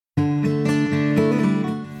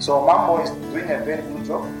So Mambo is doing a very good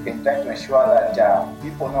job in trying to ensure that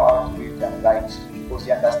people know how to read and write, because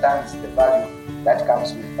he understands the value that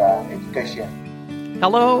comes with education.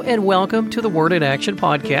 Hello and welcome to the Word in Action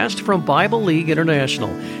podcast from Bible League International.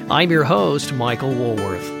 I'm your host, Michael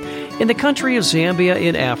Woolworth. In the country of Zambia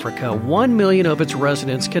in Africa, 1 million of its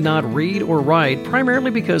residents cannot read or write, primarily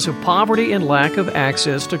because of poverty and lack of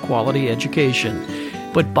access to quality education.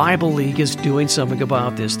 But Bible League is doing something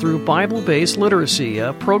about this through Bible-based literacy,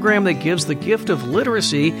 a program that gives the gift of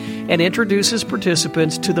literacy and introduces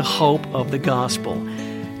participants to the hope of the gospel.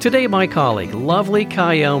 Today, my colleague, Lovely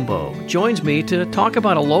Kayombo, joins me to talk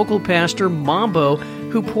about a local pastor, Mambo,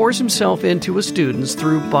 who pours himself into his students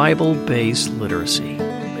through Bible-based literacy.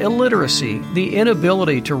 Illiteracy, the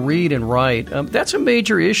inability to read and write, that's a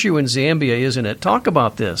major issue in Zambia, isn't it? Talk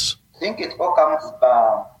about this. I think it all comes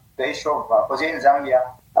the issue of, because in Zambia,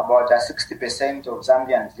 about 60% of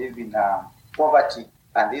Zambians live in poverty,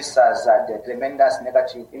 and this has a tremendous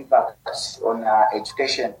negative impact on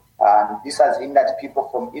education. And this has hindered people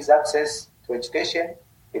from easy access to education,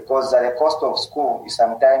 because the cost of school is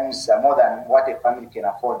sometimes more than what a family can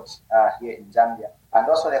afford here in Zambia. And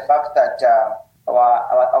also the fact that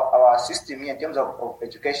our system here in terms of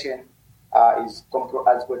education has got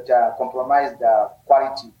compromised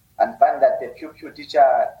quality, and find that the pupil-teacher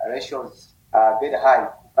ratios are very high.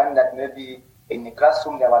 Find that maybe in the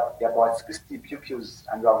classroom there are about 60 pupils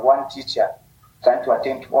and you have one teacher trying to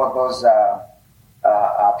attend to all those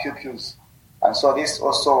pupils. And so this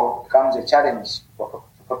also becomes a challenge for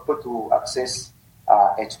people to access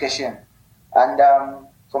education. And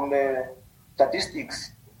from the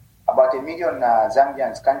statistics, about 1 million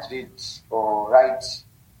Zambians can't read or write.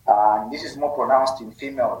 And this is more pronounced in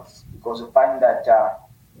females, because we find that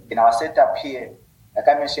in our setup here, like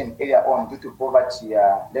I mentioned earlier on, due to poverty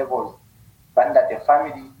levels, find that the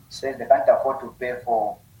family says they can't afford to pay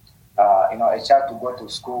for a child to go to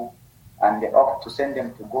school, and they opt to send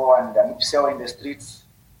them to go and sell in the streets.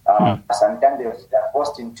 Sometimes they're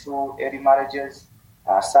forced into early marriages.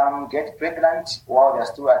 Some get pregnant while they're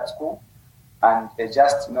still at school, and they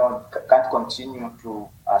just can't continue to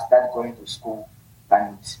start going to school,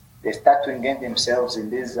 and they start to engage themselves in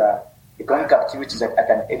these economic activities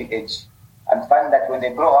at an early age, and find that when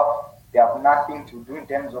they grow up, they have nothing to do in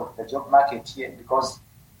terms of the job market here, because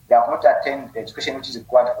they have not attained the education which is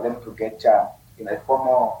required for them to get a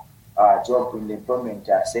formal job in the employment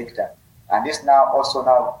sector. And this now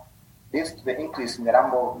leads to the increase in the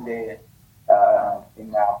number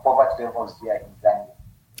in poverty levels here in Zambia.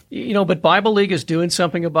 But Bible League is doing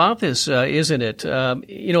something about this, isn't it?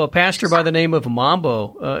 A pastor by the name of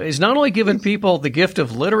Mambo is not only giving people the gift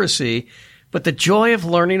of literacy, but the joy of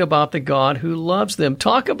learning about the God who loves them.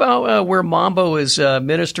 Talk about where Mambo is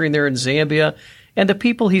ministering there in Zambia and the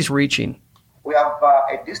people he's reaching. We have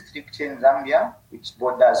a district in Zambia which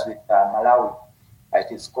borders with Malawi.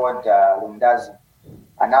 It is called Lundazi.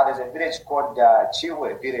 And now there's a village called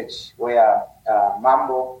Chiwe village, where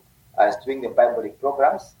Mambo is doing the Bible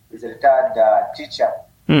programs. He's a retired teacher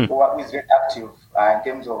who is very active in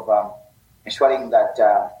terms of ensuring that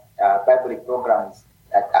Bible programs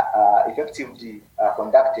are effectively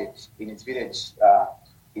conducted in his village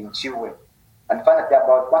in Chiwe. And find that there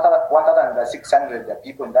are about 1,600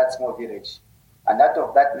 people in that small village. And out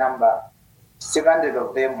of that number, 700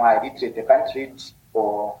 of them are illiterate. They can't read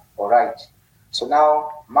or write. So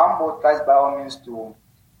now Mambo tries by all means to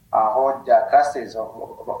hold classes of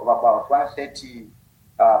about 130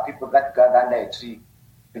 people that gather under a tree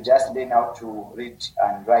to just learn how to read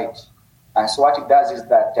and write. And so what he does is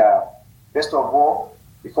that, first of all,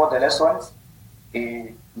 before the lessons,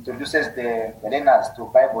 he introduces the learners to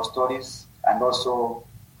Bible stories and also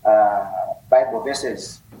Bible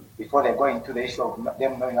verses before they go into the issue of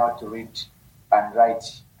them knowing how to read and write.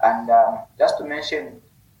 And just to mention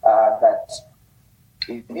that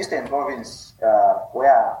in Eastern Province,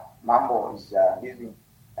 where Mambo is living,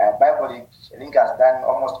 Bible League, I think, has done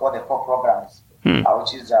almost all the 4 programs,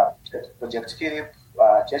 which is Project Philip,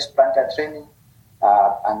 Church Planter Training,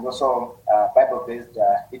 and also Bible-based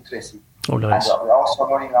literacy. Oh, nice. And we're also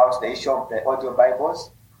rolling out the issue of the audio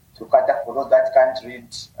Bibles to cater for those that can't read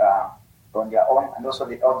on their own, and also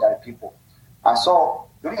the elderly people. And so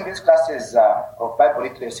during these classes of Bible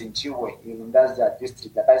literacy in Chiwe, in that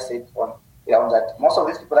district, like I said, that most of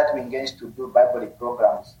these people that we engage to do Bible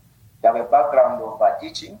programs, they have a background of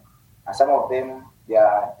teaching, and some of them they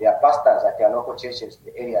are pastors at their local churches,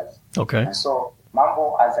 the areas. Okay. And so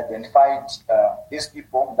Mambo has identified these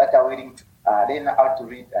people that are willing to learn how to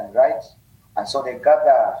read and write, and so they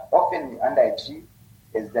gather often under a tree.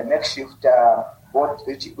 Is the makeshift board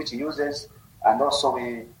which he uses, and also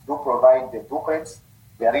we do provide the booklets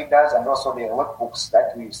the readers and also the workbooks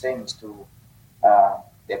that we send to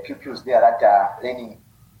the pupils there that are learning.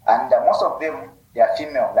 And most of them, they are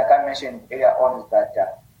female. Like I mentioned earlier on, is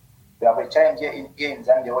that we have a challenge here in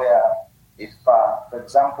Zambia where if, for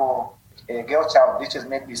example, a girl child reaches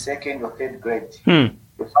maybe second or third grade,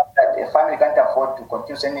 the fact that a family can't afford to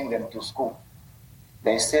continue sending them to school,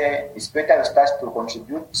 they say it's better to start to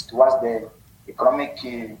contribute towards the economic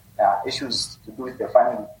issues to do with the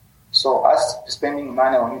family. So us spending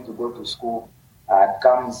money on you to go to school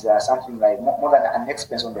becomes something like more than an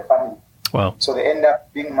expense on the family. Wow. So they end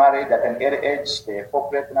up being married at an early age, they fall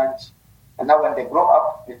pregnant, and now when they grow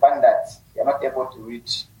up, they find that they're not able to read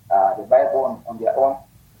the Bible on their own,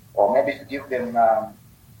 or maybe if you give them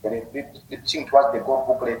the teaching towards the God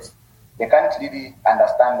booklets, they can't really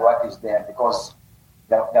understand what is there because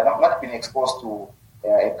they've not been exposed to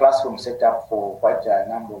a classroom setup for quite a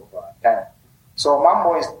number of time. So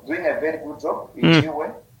Mambo is doing a very good job in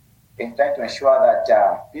Chiwe in trying to ensure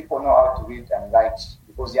that people know how to read and write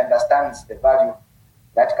because he understands the value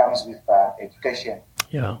that comes with education.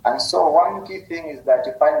 Yeah. And so one key thing is that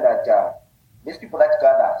you find that these people that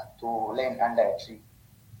gather to learn under a tree,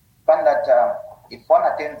 find that if one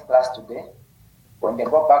attends class today, when they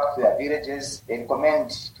go back to their villages, they recommend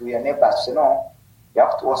to your neighbors, you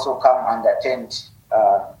have to also come and attend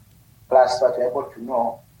class so that you're able to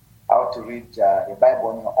know how to read the Bible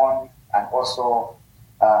on your own and also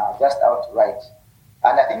just how to write.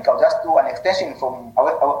 And I think I'll just do an extension from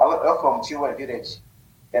away from Chiwe village.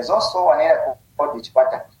 There's also an area called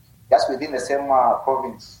Ichpata, just within the same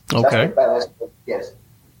province. Okay. Yes.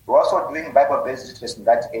 We're also doing Bible-based literacy in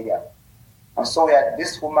that area. And so we had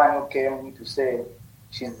this woman who came to say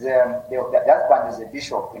she's the husband is a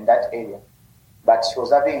bishop in that area, but she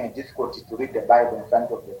was having a difficulty to read the Bible in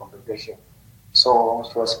front of the congregation. So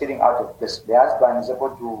she was feeling out of place. The husband is able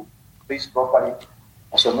to preach properly,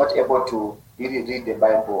 and she was not able to really read the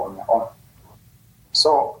Bible on her own.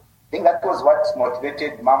 So I think that was what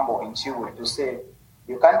motivated Mambo in Chiwe to say,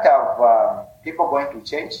 you can't have people going to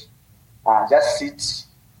church, just sit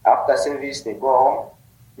after service, they go home,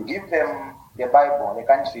 you give them the Bible, they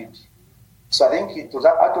can't read. So I think it was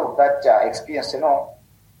out of that experience,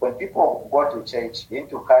 when people go to church, they need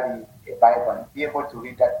to carry a Bible and be able to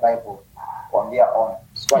read that Bible on their own.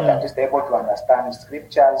 So at least they're able to understand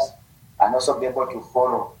scriptures and also be able to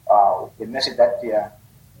follow the message that they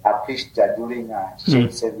are preached during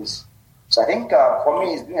church service. So I think for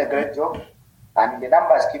me, he's doing a great job, and the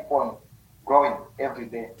numbers keep on growing every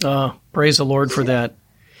day. Praise the Lord for that.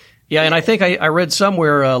 Yeah, and I think I read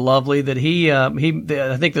somewhere, Lovely, that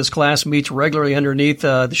I think this class meets regularly underneath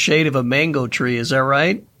the shade of a mango tree. Is that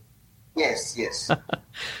right? Yes.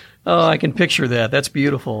 Oh, I can picture that. That's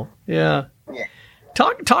beautiful. Yeah.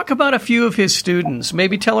 Talk about a few of his students.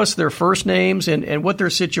 Maybe tell us their first names and what their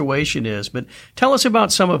situation is. But tell us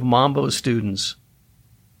about some of Mambo's students.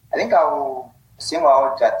 I think I will single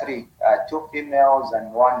out three, two females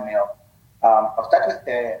and one male. I'll start with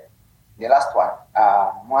the last one,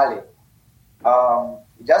 Mwale.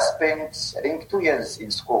 He just spent, I think, 2 years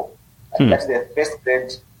in school. That's the first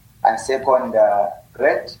grade and second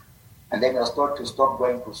grade. And then he was told to stop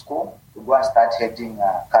going to school, to go and start herding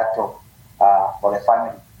cattle for the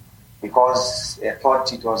family, because they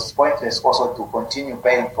thought it was pointless also to continue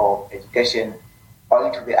paying for education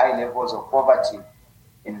owing to the high levels of poverty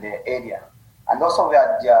in the area. And also we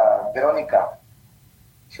had Veronica.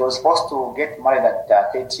 She was supposed to get married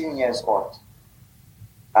at 13 years old.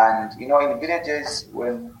 And, in villages,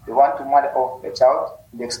 when they want to marry off a child,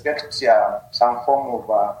 they expect some form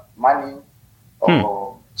of money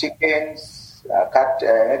or chickens,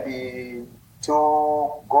 maybe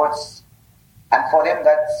 2 goats. And for them,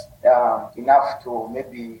 that's enough to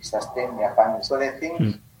maybe sustain their family. So they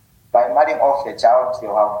think by marrying off the child,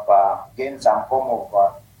 they'll have gained some form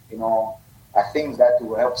of, things that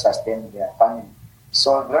will help sustain their family.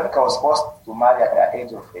 So Veronica was forced to marry at the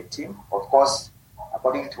age of 18. Of course,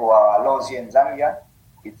 according to our laws here in Zambia,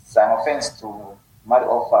 it's an offense to marry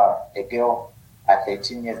off a girl at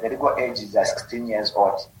 18 years. The legal age is 16 years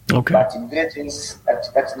old. Okay. But in villages,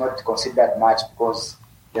 that's not considered much because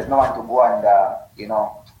there's no one to go and,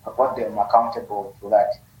 hold them accountable for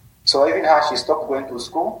that. So even her, she stopped going to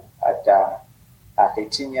school at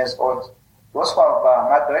 18 years old. We also have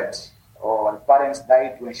Margaret, her parents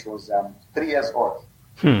died when she was 3 years old.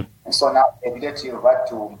 And so now a relative had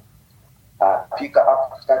to pick her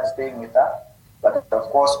up, start staying with her. But of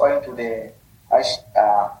course, owing to the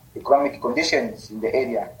economic conditions in the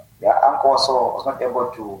area, their uncle also was not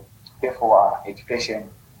able to pay for her education.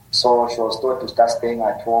 So she was told to start staying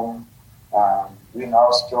at home, doing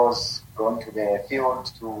house chores, going to the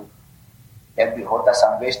field to maybe order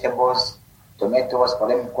some vegetables, tomatoes for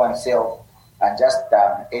them to go and sell and just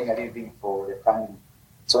earn a living for the family.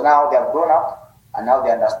 So now they have grown up and now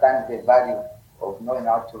they understand the value of knowing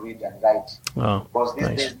how to read and write. Oh, because these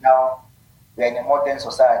nice. days now, we are in a modern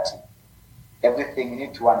society. Everything you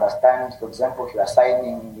need to understand. For example, if you are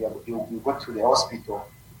signing, you go to the hospital,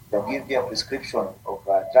 they'll give you a prescription of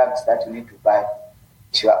drugs that you need to buy.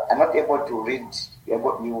 If you are not able to read,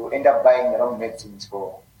 you end up buying the wrong medicines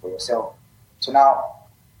for yourself. So now,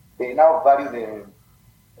 they now value the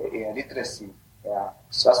literacy.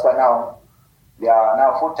 So that's why now, they are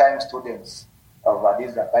now full-time students of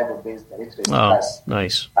these Bible-based literacy class.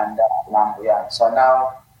 Nice. And so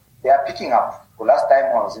now they are picking up. The last time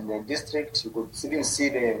I was in the district, you could even see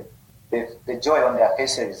the joy on their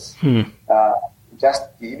faces. Just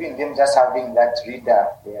even them just having that reader,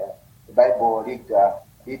 the Bible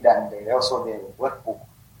read and also the workbook,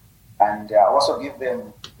 and also give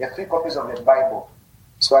them the free copies of the Bible.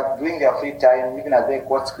 So during their free time, even as they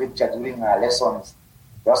quote scripture during lessons,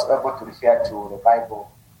 they're also able to refer to the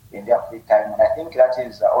Bible in their free time. And I think that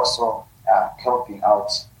is also helping out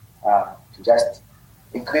to just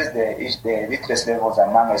increase the literacy levels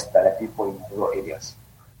amongst the people in rural areas.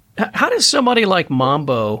 How does somebody like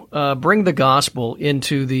Mambo bring the gospel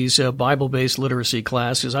into these Bible-based literacy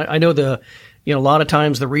classes? I know a lot of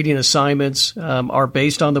times the reading assignments are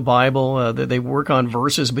based on the Bible. They work on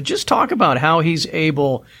verses, but just talk about how he's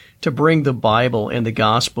able to bring the Bible and the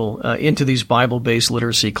gospel into these Bible-based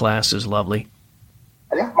literacy classes. Lovely.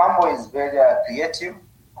 I think Mambo is very creative,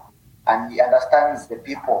 and he understands the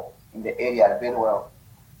people in the area very well.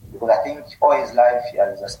 Because I think all his life he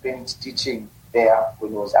has spent teaching there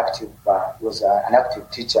when he was active. He was an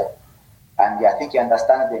active teacher, and I think he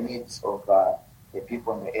understands the needs of the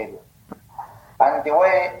people in the area. And the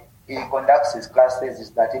way he conducts his classes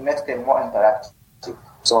is that he makes them more interactive.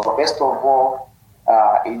 So first of all,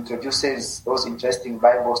 he introduces those interesting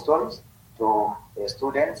Bible stories to the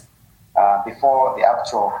students before the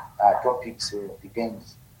actual topics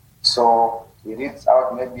begins. So he reads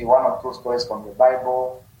out maybe one or two stories from the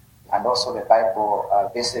Bible and also the Bible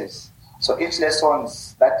verses. So each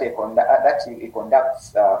lessons that he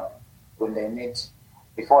conducts when they meet,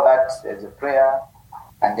 before that there's a prayer,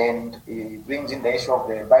 and then he brings in the issue of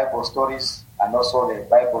the Bible stories and also the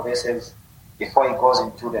Bible verses before he goes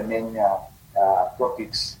into the main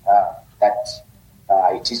topics that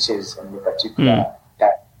he teaches in the particular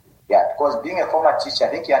time. Yeah, because being a former teacher, I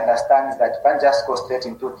think he understands that you can't just go straight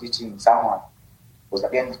into teaching someone, because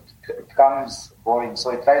again, it becomes boring.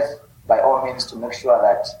 So he tries by all means to make sure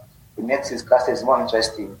that he makes his classes more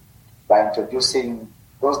interesting by introducing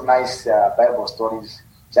those nice Bible stories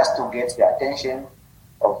just to get the attention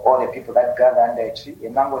of all the people that gather under a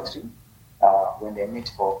mango tree, when they meet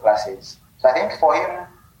for classes. So I think for him,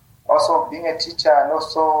 also being a teacher and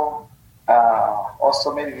also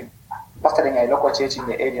maybe pastoring a local church in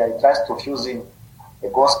the area, he tries to fuse in the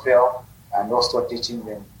gospel and also teaching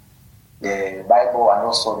them the Bible and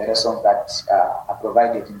also the lessons that are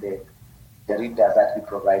provided in the readers that we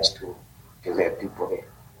provide to the people there.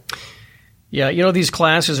 Yeah, these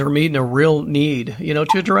classes are meeting a real need,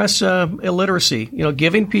 to address illiteracy,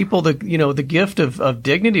 giving people the gift of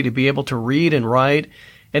dignity to be able to read and write,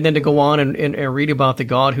 and then to go on and read about the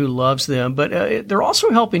God who loves them. But they're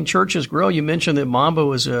also helping churches grow. You mentioned that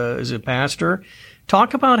Mambo is a pastor.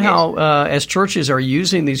 Talk about how, as churches are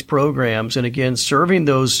using these programs and again serving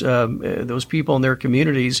those people in their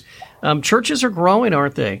communities, churches are growing,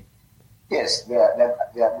 aren't they? Yes, they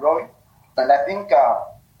are growing, and I think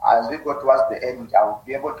as we go towards the end, I will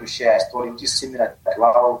be able to share a story which is similar to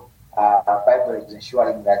how our Bible is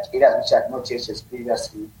ensuring that areas which had no churches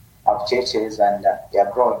previously have churches and they are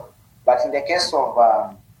growing. But in the case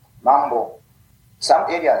of Mambo, some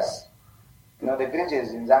areas, the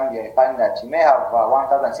villages in Zambia, you find that you may have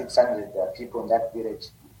 1,600 people in that village,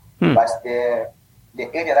 but the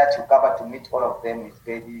area that you cover to meet all of them is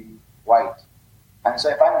very wide. And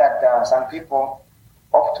so I find that some people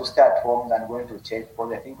opt to stay at home than going to church because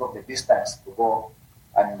they think of the distance to go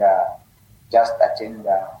and just attend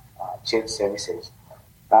church services.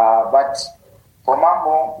 But for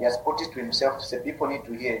Mambo, he has put it to himself to say people need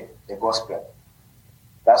to hear the gospel.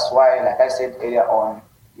 That's why, like I said earlier on,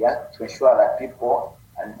 he has to ensure that people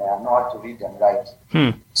know how to read and write.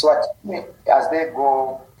 So as they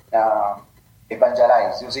go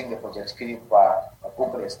evangelize using the Project Philip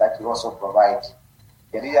booklets that we also provide,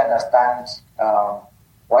 they really understand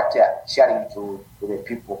what they are sharing to the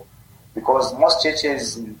people. Because most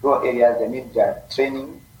churches in rural areas, they need their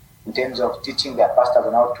training in terms of teaching their pastors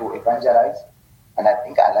on how to evangelize. And I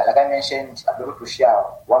think, like I mentioned, I'm able to share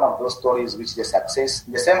one of those stories which the success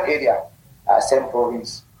in the same area same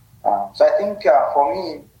province. So I think for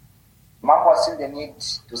me, Mambo has seen the need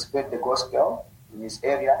to spread the gospel in this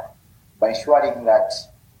area by ensuring that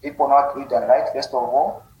people know how to read and write, first of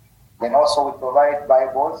all. Then also we provide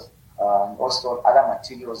Bibles and also other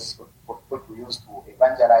materials for people to use to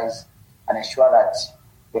evangelize and ensure that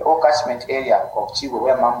the whole catchment area of Chiwe,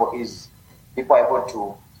 where Mambo is, people are able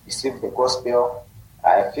to receive the gospel,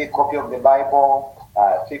 a free copy of the Bible,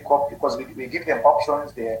 free copy, because we give them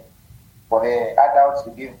options there. For the adults,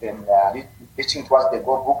 we give them reaching towards the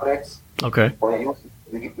goal booklets. Okay. For the youth,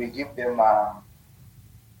 we give them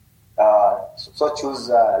so choose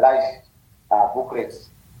life booklets.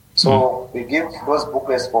 So we give those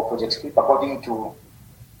booklets for Project Flip according to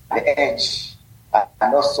the age,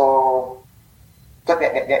 and also so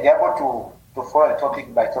they're able to follow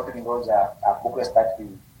topic by topic in those booklets that we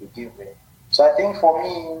give them. So I think for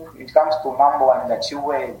me, it comes to Mambo and the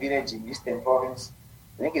Chiwe village in Eastern Province,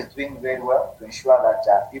 I think it's doing very well to ensure that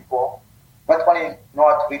people not only know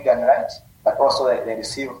how to read and write, but also they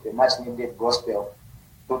receive the much needed gospel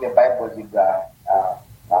through the Bible with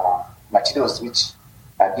materials which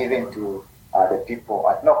are given to the people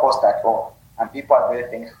at no cost at all. And people are very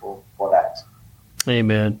thankful for that.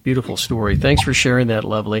 Amen. Beautiful story. Thanks for sharing that,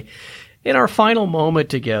 Lovely. In our final moment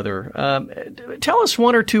together, tell us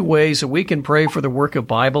one or two ways that we can pray for the work of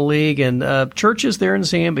Bible League and churches there in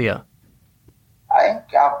Zambia. I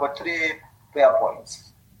think I've got 3 prayer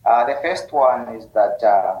points. The first one is that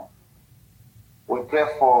we pray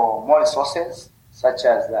for more resources, such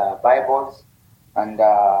as Bibles and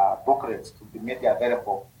booklets to be made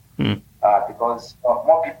available, because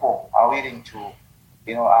more people are willing to,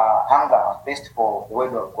 hunger and thirst for the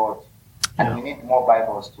Word of God, and we need more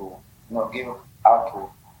Bibles to, give out to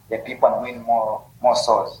the people and win more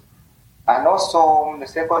souls. And also, the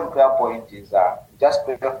second prayer point is just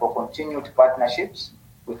pray for continued partnerships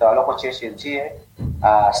with our local churches here,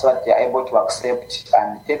 so that they are able to accept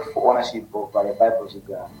and take full ownership of the Bible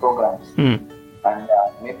programs. And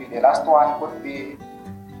maybe the last one could be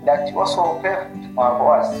that you also pray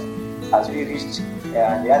for us as we reach the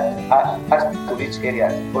hard to reach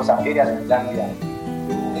areas, because some areas in Zambia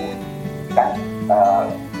you can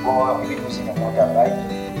go even using a motorbike,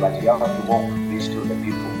 but you have to walk to reach to the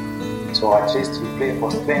people. So at least we pray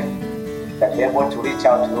for strength that we're able to reach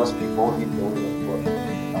out to those people who need the Word of God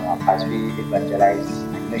as we evangelize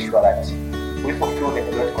and make sure that we fulfill the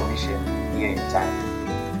Great Commission here in time.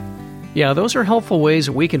 Yeah, those are helpful ways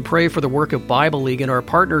that we can pray for the work of Bible League and our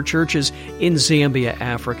partner churches in Zambia,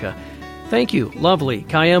 Africa. Thank you, Lovely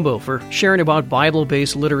Kayembo, for sharing about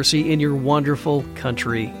Bible-based literacy in your wonderful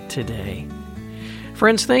country today.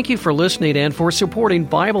 Friends, thank you for listening and for supporting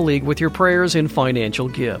Bible League with your prayers and financial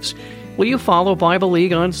gifts. Will you follow Bible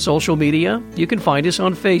League on social media? You can find us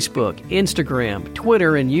on Facebook, Instagram,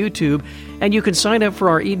 Twitter, and YouTube, and you can sign up for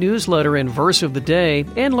our e-newsletter and Verse of the Day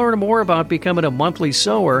and learn more about becoming a monthly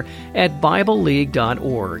sower at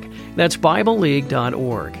BibleLeague.org. That's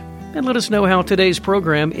BibleLeague.org. And let us know how today's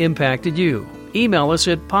program impacted you. Email us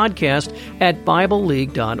at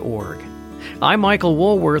podcast@BibleLeague.org. I'm Michael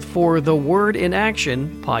Woolworth for the Word in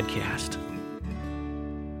Action podcast.